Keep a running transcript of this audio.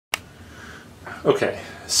Okay,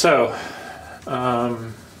 so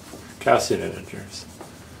Gaussian integers.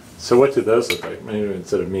 So what do those look like? Maybe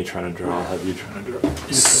instead of me trying to draw, I'll have you trying to draw.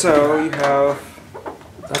 So you have...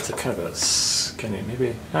 That's a kind of a skinny,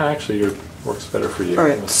 maybe... actually, yours works better for you.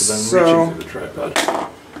 Alright, Reaching so... through the tripod.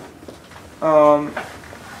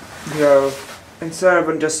 You have, instead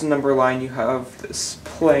of just a number line, you have this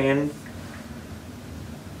plane.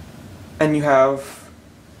 And you have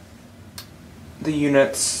the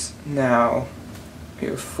units now.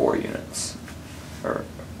 You have 4 units. Or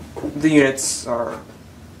the units are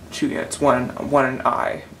 2 units. One an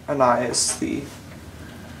I. An I is the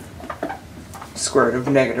square root of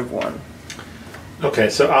 -1. Okay,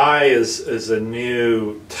 so I is a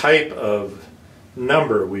new type of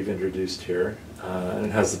number we've introduced here, and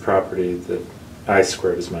it has the property that I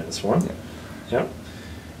squared is -1. Yeah. Yep.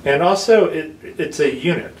 And also it's a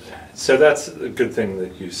unit, so that's a good thing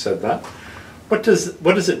that you said that. What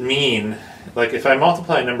does it mean? Like if I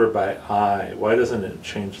multiply a number by I, why doesn't it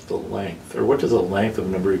change the length? Or what does the length of a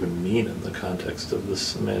number even mean in the context of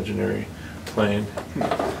this imaginary plane?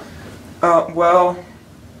 Well,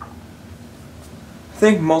 I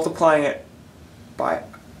think multiplying it by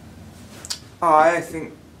I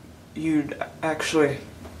think you'd actually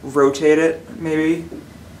rotate it, maybe.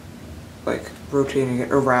 Like rotating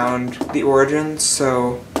it around the origin,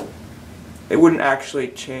 so it wouldn't actually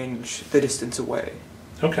change the distance away.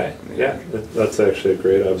 Okay, yeah, that's actually a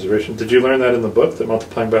great observation. Did you learn that in the book, that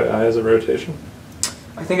multiplying by I is a rotation?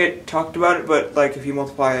 I think it talked about it, but like if you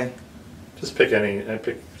multiply... Just pick any,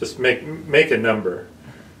 just make a number.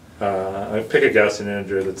 Pick a Gaussian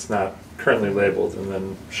integer that's not currently labeled, and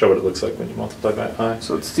then show what it looks like when you multiply by I.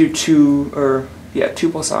 So let's do 2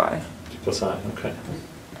 plus I. 2 plus I, okay.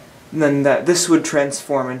 And then this would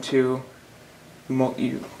transform into,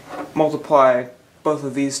 you multiply both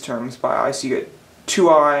of these terms by I, so you get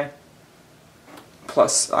 2I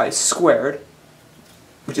plus I squared,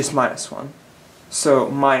 which is -1. So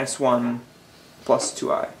 -1 plus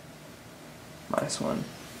 2I. -1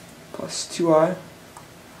 plus 2I.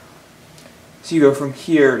 So you go from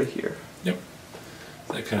here to here. Yep.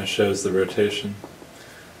 That kind of shows the rotation.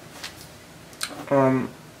 So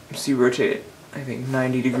you rotate it, I think,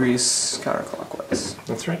 90 degrees counterclockwise.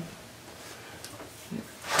 That's right.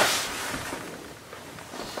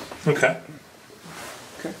 Okay.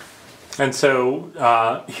 Okay. And so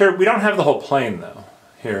here we don't have the whole plane though.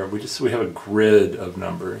 Here we have a grid of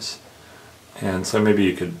numbers, and so maybe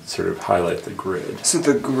you could sort of highlight the grid. So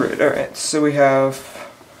the grid. All right. So we have.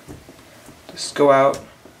 Just go out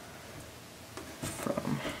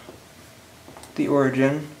from the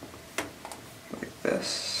origin like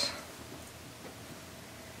this.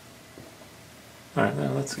 All right,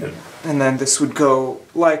 now that's good. And then this would go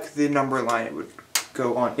like the number line. It would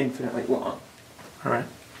go on infinitely long. All right,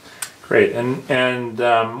 great. And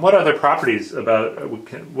what other properties about?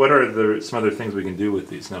 What are some other things we can do with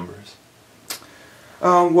these numbers?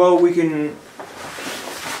 Well, we can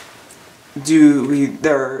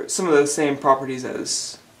there are some of the same properties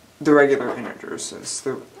as the regular integers, as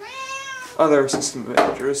the other system of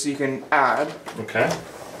integers. You can add. Okay.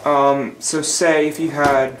 So say if you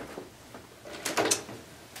had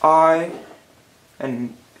I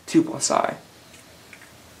and 2 plus I,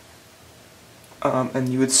 and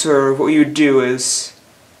you would what you would do is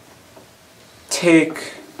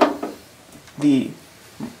take the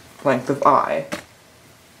length of I,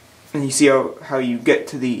 and you see how you get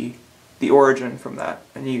to the origin from that,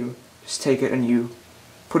 and you just take it and you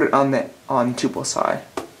put it on 2 plus I,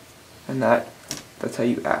 and that's how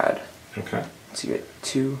you add. Okay. So you get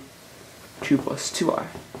 2 plus 2I.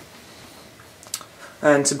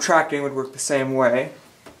 And subtracting would work the same way.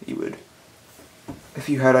 You would, if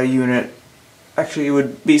you had a unit, actually it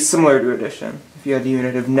would be similar to addition. If you had a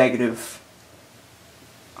unit of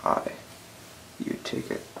 -I, you'd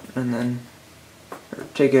take it and then, or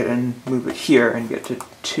take it and move it here and get to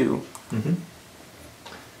 2. Mm-hmm.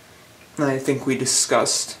 And I think we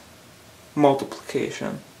discussed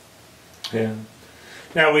multiplication. Yeah.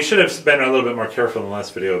 Now we should have been a little bit more careful in the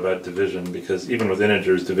last video about division, because even with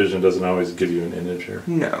integers, division doesn't always give you an integer.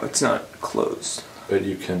 No, it's not closed. But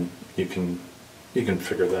you can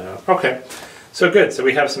figure that out. Okay. So good. So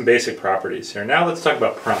we have some basic properties here. Now let's talk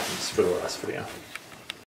about problems for the last video.